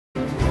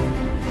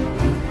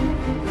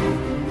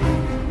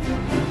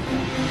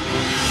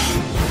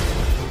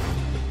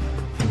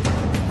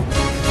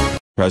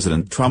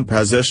President Trump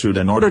has issued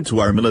an order to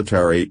our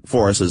military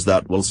forces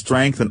that will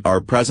strengthen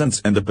our presence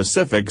in the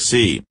Pacific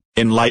Sea,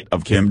 in light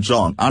of Kim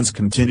Jong-un's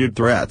continued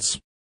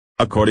threats.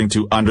 According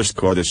to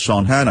the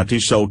Sean Hannity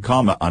Show,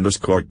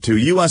 2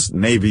 U.S.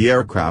 Navy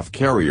aircraft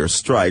carrier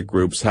strike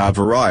groups have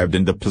arrived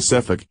in the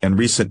Pacific in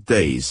recent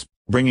days,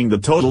 bringing the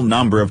total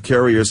number of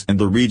carriers in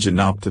the region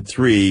up to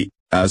 3,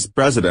 as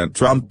President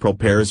Trump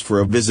prepares for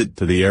a visit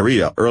to the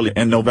area early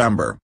in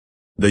November.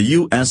 The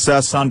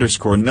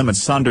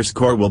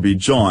USS_Nimitz_ will be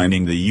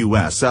joining the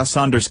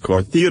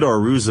USS_Theodore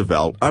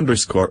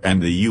Roosevelt_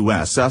 and the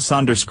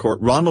USS_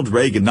 Ronald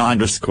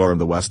Reagan_ in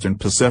the Western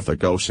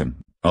Pacific Ocean,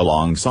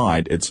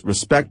 alongside its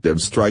respective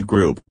strike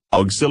group,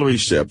 auxiliary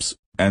ships,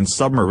 and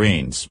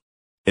submarines.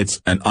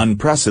 It's an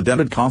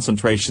unprecedented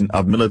concentration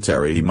of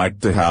military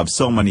might to have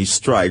so many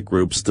strike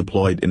groups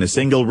deployed in a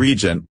single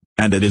region,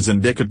 and it is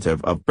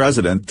indicative of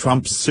President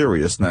Trump's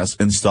seriousness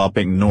in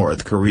stopping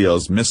North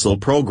Korea's missile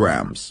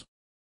programs.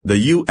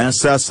 The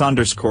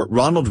USS_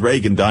 Ronald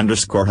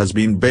Reagan_ has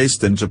been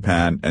based in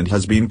Japan and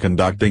has been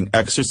conducting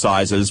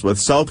exercises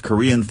with South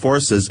Korean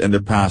forces in the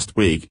past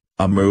week,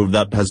 a move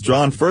that has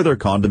drawn further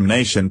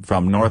condemnation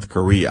from North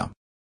Korea.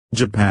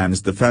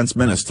 Japan's defense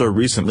minister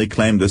recently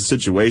claimed the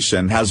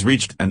situation has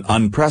reached an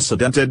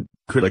unprecedented,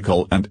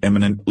 critical and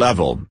imminent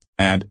level,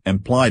 and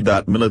implied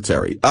that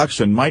military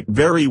action might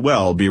very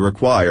well be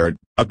required,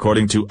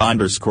 according to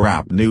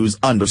 _app news_.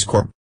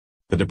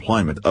 The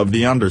deployment of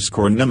the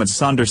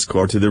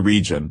Nimitz_ to the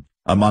region,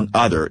 among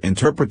other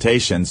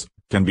interpretations,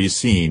 can be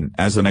seen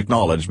as an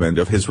acknowledgement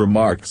of his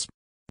remarks.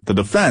 The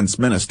defense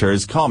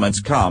minister's comments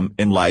come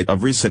in light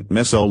of recent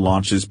missile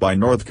launches by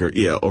North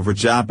Korea over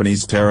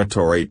Japanese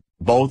territory,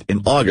 both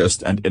in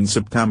August and in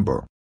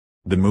September.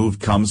 The move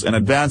comes in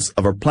advance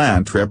of a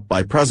planned trip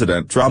by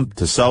President Trump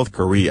to South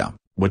Korea,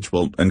 which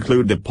will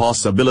include the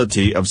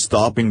possibility of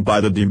stopping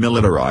by the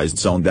demilitarized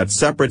zone that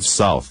separates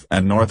South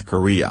and North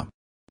Korea.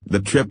 The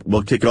trip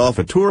will kick off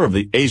a tour of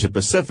the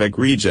Asia-Pacific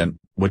region,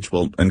 which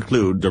will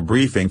include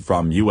debriefing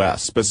from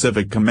U.S.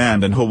 Pacific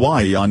Command in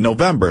Hawaii on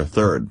November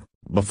 3,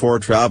 before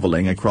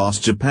traveling across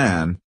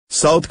Japan,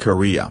 South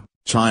Korea,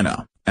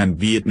 China, and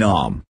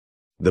Vietnam.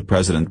 The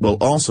president will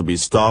also be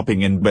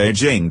stopping in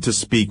Beijing to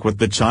speak with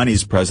the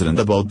Chinese president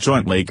about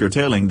jointly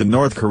curtailing the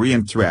North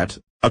Korean threat.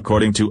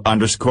 According to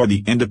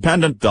The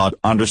Independent.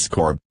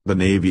 The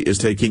Navy is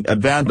taking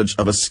advantage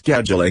of a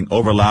scheduling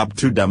overlap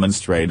to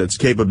demonstrate its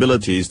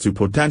capabilities to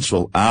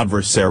potential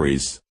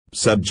adversaries,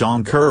 said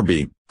John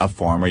Kirby, a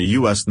former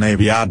U.S.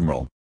 Navy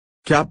admiral.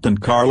 Captain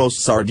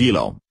Carlos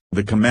Sardillo,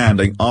 the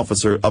commanding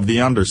officer of the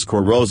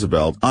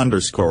Roosevelt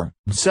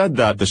said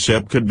that the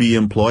ship could be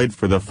employed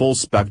for the full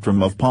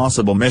spectrum of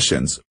possible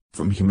missions,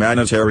 from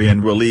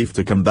humanitarian relief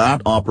to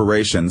combat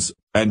operations,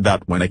 and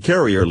that when a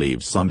carrier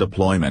leaves on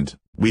deployment,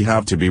 we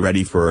have to be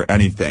ready for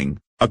anything,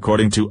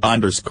 according to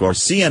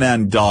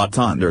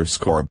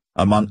CNN.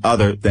 Among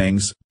other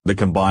things, the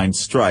combined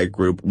strike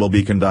group will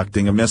be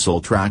conducting a missile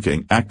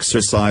tracking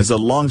exercise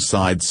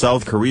alongside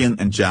South Korean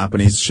and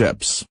Japanese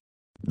ships.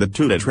 The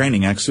two-day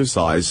training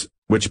exercise,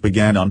 which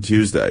began on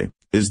Tuesday,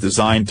 is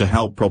designed to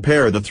help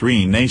prepare the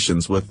three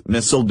nations with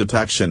missile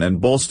detection and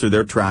bolster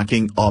their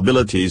tracking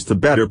abilities to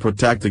better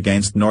protect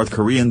against North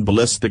Korean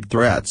ballistic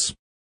threats.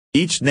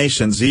 Each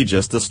nation's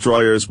Aegis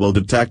destroyers will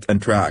detect and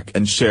track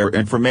and share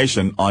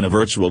information on a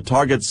virtual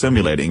target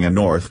simulating a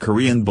North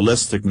Korean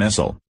ballistic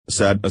missile,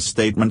 said a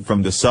statement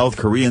from the South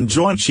Korean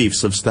Joint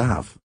Chiefs of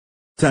Staff.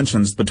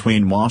 Tensions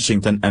between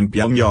Washington and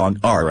Pyongyang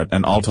are at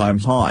an all-time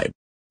high.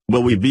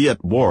 Will we be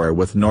at war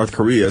with North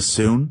Korea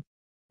soon?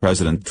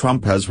 President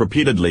Trump has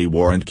repeatedly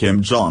warned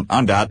Kim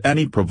Jong-un that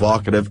any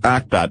provocative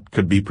act that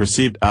could be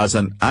perceived as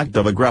an act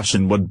of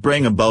aggression would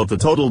bring about the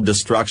total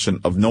destruction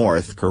of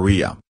North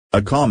Korea,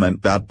 a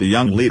comment that the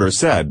young leader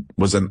said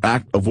was an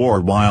act of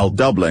war while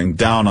doubling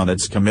down on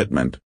its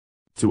commitment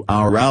to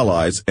our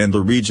allies in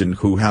the region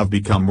who have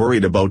become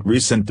worried about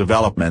recent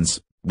developments.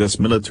 This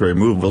military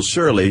move will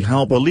surely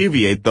help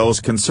alleviate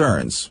those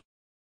concerns.